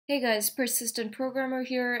Hey guys, Persistent Programmer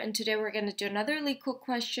here, and today we're going to do another Leetcode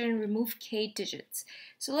question, remove k digits.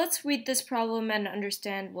 So let's read this problem and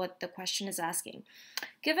understand what the question is asking.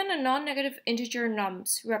 Given a non-negative integer num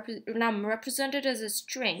represented as a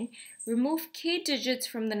string, remove k digits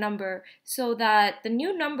from the number so that the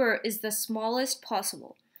new number is the smallest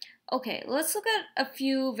possible. Okay, let's look at a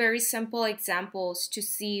few very simple examples to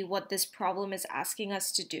see what this problem is asking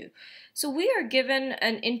us to do. So we are given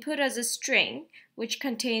an input as a string, which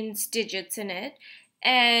contains digits in it,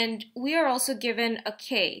 and we are also given a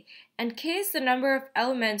k, and k is the number of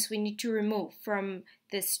elements we need to remove from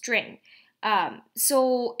this string.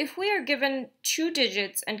 So if we are given 2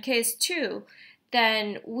 digits and k is 2,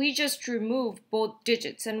 then we just remove both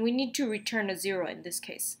digits, and we need to return a 0 in this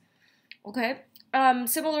case. Okay.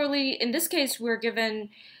 Similarly, in this case, we're given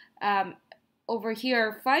over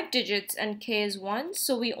here 5 digits and k is 1,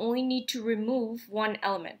 so we only need to remove one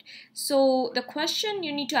element. So the question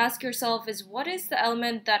you need to ask yourself is, what is the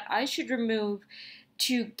element that I should remove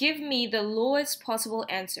to give me the lowest possible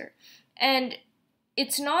answer? And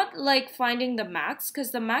it's not like finding the max,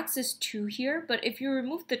 because the max is 2 here, but if you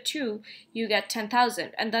remove the 2, you get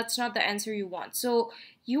 10,000, and that's not the answer you want. So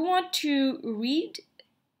you want to read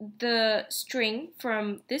the string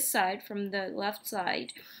from this side, from the left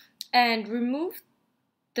side, and remove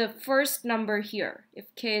the first number here, if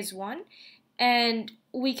k is 1, and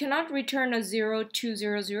we cannot return a 0, 2,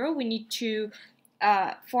 0, 0. We need to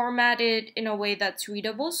format it in a way that's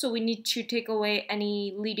readable, so we need to take away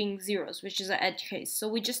any leading zeros, which is an edge case. So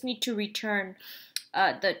we just need to return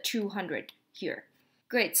the 200 here.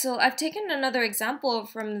 Great, so I've taken another example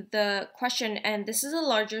from the question, and this is a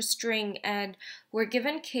larger string, and we're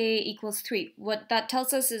given k equals 3. What that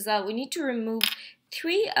tells us is that we need to remove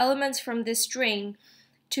 3 elements from this string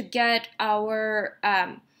to get our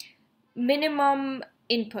minimum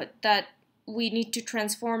input that we need to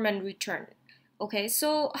transform and return. Okay,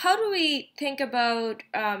 so how do we think about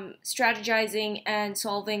strategizing and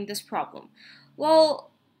solving this problem? Well,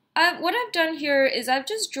 what I've done here is I've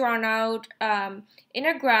just drawn out in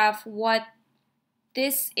a graph what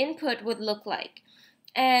this input would look like.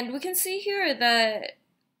 And we can see here that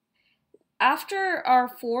after our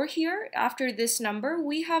 4 here, after this number,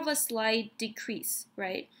 we have a slight decrease,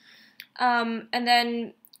 right? And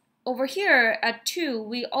then over here at 2,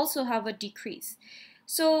 we also have a decrease.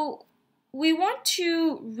 So we want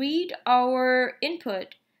to read our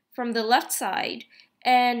input from the left side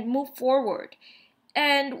and move forward.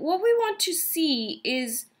 And what we want to see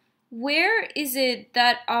is, where is it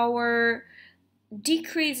that our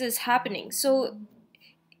decrease is happening? So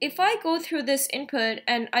if I go through this input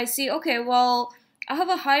and I see, okay, well, I have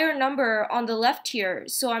a higher number on the left here,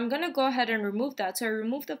 so I'm going to go ahead and remove that. So I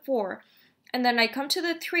remove the 4, and then I come to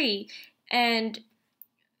the 3, and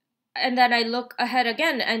then I look ahead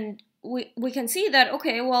again, and we can see that,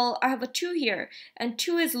 okay, well, I have a 2 here, and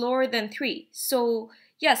 2 is lower than 3. So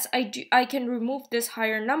yes, I can remove this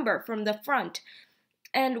higher number from the front.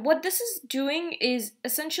 And what this is doing is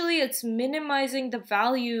essentially it's minimizing the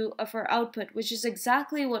value of our output, which is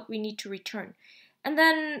exactly what we need to return. And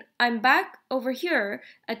then I'm back over here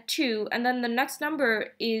at 2, and then the next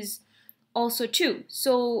number is also 2.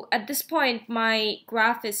 So at this point, my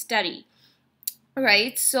graph is steady,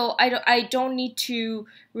 right? So I don't need to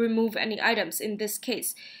remove any items in this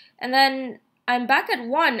case. And then I'm back at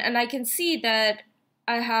 1, and I can see that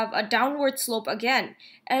I have a downward slope again.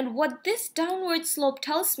 And what this downward slope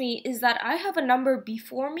tells me is that I have a number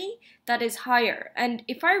before me that is higher. And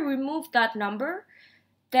if I remove that number,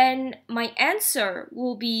 then my answer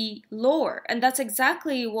will be lower. And that's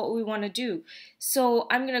exactly what we want to do. So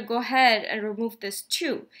I'm going to go ahead and remove this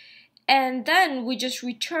 2. And then we just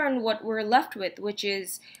return what we're left with, which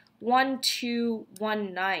is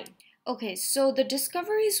 1219. Okay, so the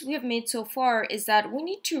discoveries we have made so far is that we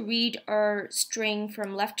need to read our string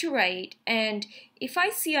from left to right, and if I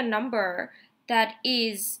see a number that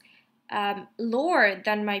is lower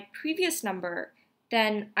than my previous number,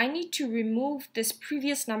 then I need to remove this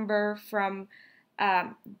previous number from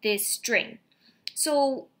this string.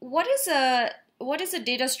 So what is a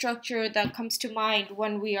data structure that comes to mind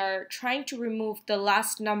when we are trying to remove the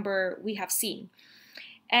last number we have seen?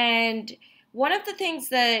 And one of the things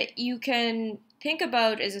that you can think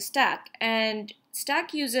about is a stack, and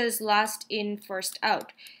stack uses last in, first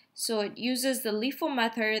out. So it uses the LIFO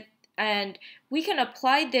method, and we can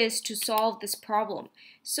apply this to solve this problem.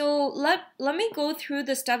 So let me go through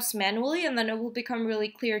the steps manually, and then it will become really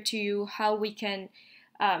clear to you how we can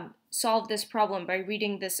solve this problem by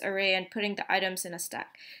reading this array and putting the items in a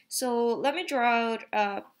stack. So let me draw out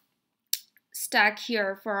a stack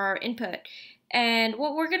here for our input. And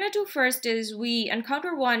what we're going to do first is we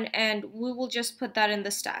encounter 1 and we will just put that in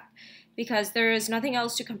the stack because there is nothing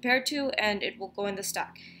else to compare to and it will go in the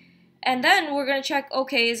stack. And then we're going to check,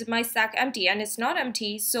 okay, is my stack empty? And it's not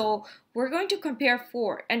empty, so we're going to compare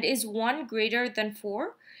 4. And is 1 greater than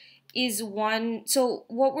 4? Is 1, so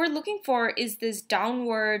what we're looking for is this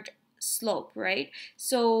downward slope, right?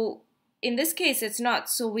 So in this case, it's not.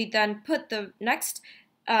 So we then put the next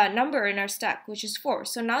number in our stack, which is 4.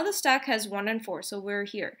 So now the stack has 1 and 4, so we're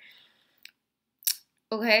here.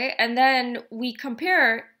 Okay, and then we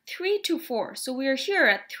compare 3 to 4. So we are here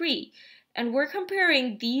at 3, and we're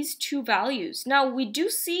comparing these two values. Now we do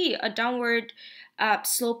see a downward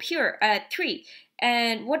slope here at 3.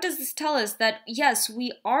 And what does this tell us? That yes,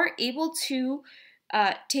 we are able to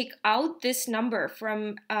take out this number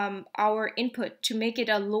from our input to make it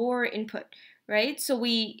a lower input, right? So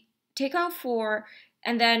we take out 4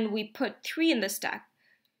 and then we put 3 in the stack.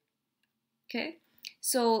 Okay,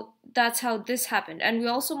 so that's how this happened. And we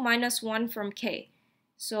also minus 1 from k.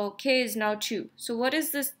 So k is now 2. So what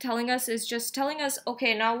is this telling us? It's just telling us,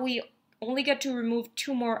 okay, now we only get to remove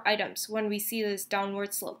 2 more items when we see this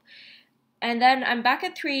downward slope. And then I'm back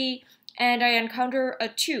at 3 and I encounter a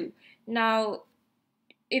 2. Now,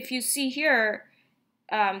 if you see here,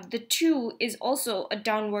 the 2 is also a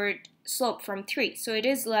downward slope from 3. So it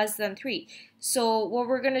is less than 3. So what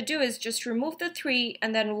we're going to do is just remove the 3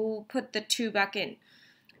 and then we'll put the 2 back in.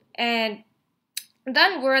 And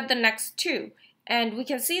then we're at the next 2. And we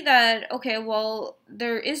can see that, okay, well,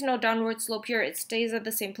 there is no downward slope here. It stays at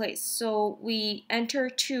the same place. So we enter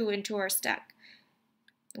 2 into our stack.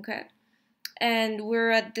 Okay. And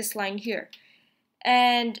we're at this line here.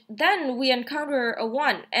 And then we encounter a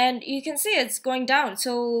 1, and you can see it's going down.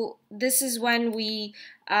 So this is when we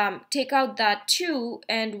take out that 2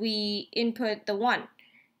 and we input the 1,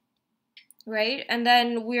 right? And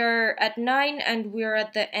then we're at 9 and we're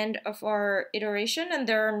at the end of our iteration and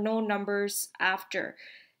there are no numbers after.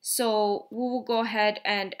 So we will go ahead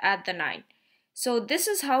and add the 9. So this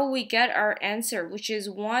is how we get our answer, which is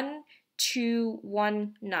 1, 2,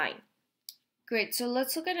 1, 9. Great, so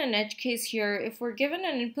let's look at an edge case here. If we're given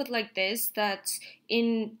an input like this that's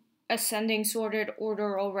in ascending sorted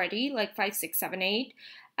order already, like 5, 6, 7, 8,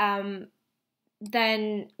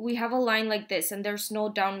 then we have a line like this and there's no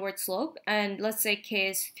downward slope, and let's say k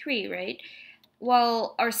is 3, right?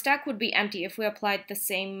 Well, our stack would be empty if we applied the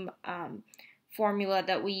same formula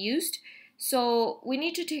that we used. So we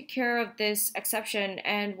need to take care of this exception,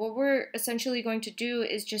 and what we're essentially going to do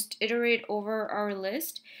is just iterate over our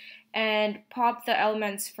list and pop the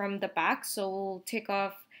elements from the back. So we'll take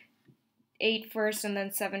off 8 first and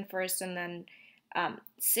then 7 first and then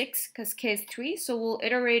 6 because k is 3. So we'll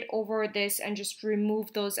iterate over this and just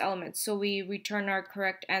remove those elements. So we return our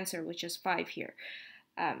correct answer, which is 5 here.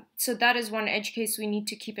 So that is one edge case we need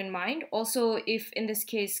to keep in mind. Also, if in this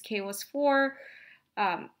case k was 4,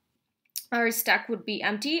 our stack would be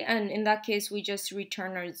empty, and in that case we just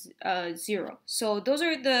return our 0. So those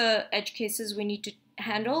are the edge cases we need to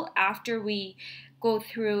handle after we go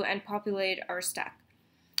through and populate our stack.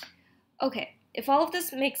 Okay, if all of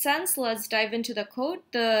this makes sense, let's dive into the code.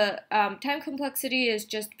 The time complexity is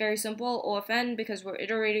just very simple, OFN, because we're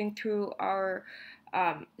iterating through our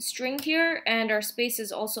string here, and our space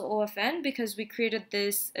is also OFN because we created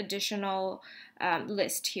this additional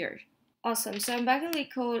list here. Awesome, so I'm back in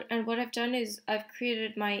Leetcode, and what I've done is I've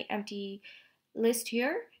created my empty list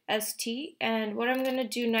here, st, and what I'm going to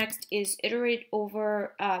do next is iterate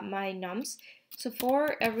over my nums. So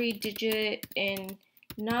for every digit in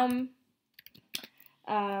num,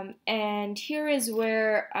 and here is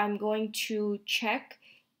where I'm going to check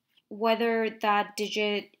whether that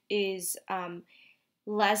digit is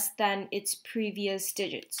less than its previous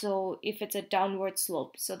digit. So if it's a downward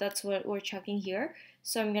slope, so that's what we're checking here.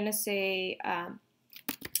 So I'm going to say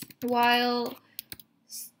while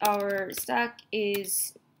our stack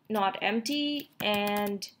is not empty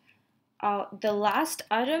and the last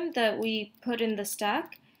item that we put in the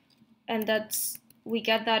stack, and we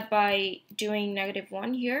get that by doing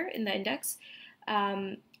 -1 here in the index,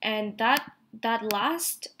 and that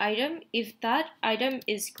last item, if that item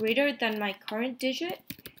is greater than my current digit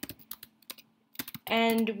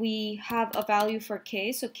and we have a value for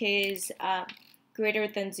k, so k is greater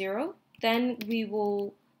than 0, then we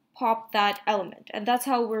will pop that element. And that's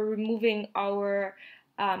how we're removing our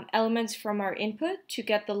elements from our input to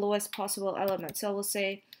get the lowest possible element. So we'll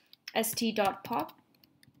say st.pop.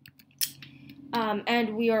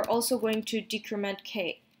 And we are also going to decrement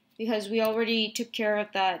k because we already took care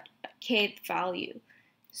of that kth value.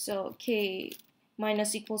 So k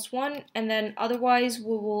minus equals 1, and then otherwise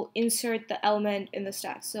we will insert the element in the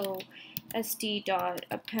stack. So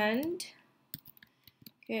st.append.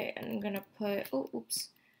 Okay, and I'm gonna put,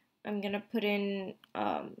 I'm gonna put in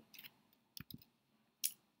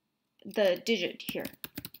the digit here.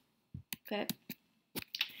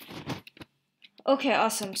 Okay,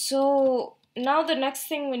 awesome. So now the next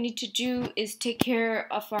thing we need to do is take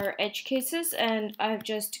care of our edge cases, and I've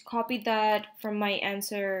just copied that from my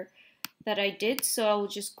answer that I did, so I'll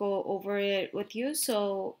just go over it with you.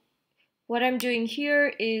 So what I'm doing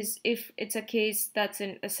here is, if it's a case that's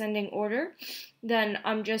in ascending order, then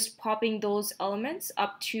I'm just popping those elements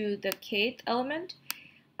up to the kth element.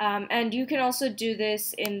 And you can also do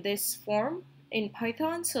this in this form in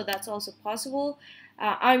Python, so that's also possible.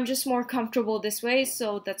 I'm just more comfortable this way,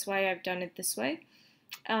 so that's why I've done it this way.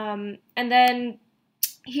 And then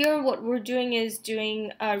here what we're doing is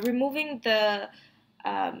removing the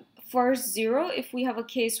first 0. If we have a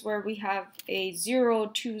case where we have a 0,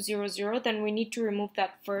 2, 0, 0, then we need to remove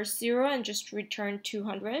that first 0 and just return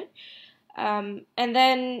 200. And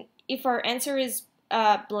then if our answer is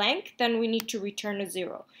blank, then we need to return a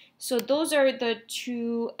 0. So those are the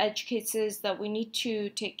two edge cases that we need to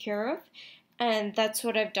take care of, and that's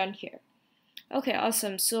what I've done here. Okay,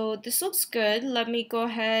 awesome. So this looks good. Let me go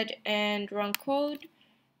ahead and run code.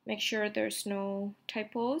 Make sure there's no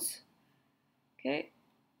typos. Okay.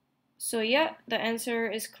 So yeah, the answer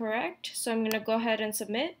is correct. So I'm gonna go ahead and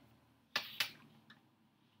submit.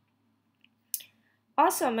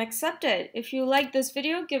 Awesome, accepted. If you like this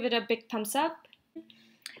video, give it a big thumbs up.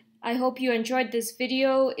 I hope you enjoyed this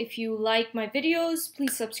video. If you like my videos,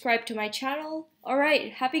 please subscribe to my channel.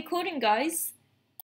 Alright, happy coding, guys!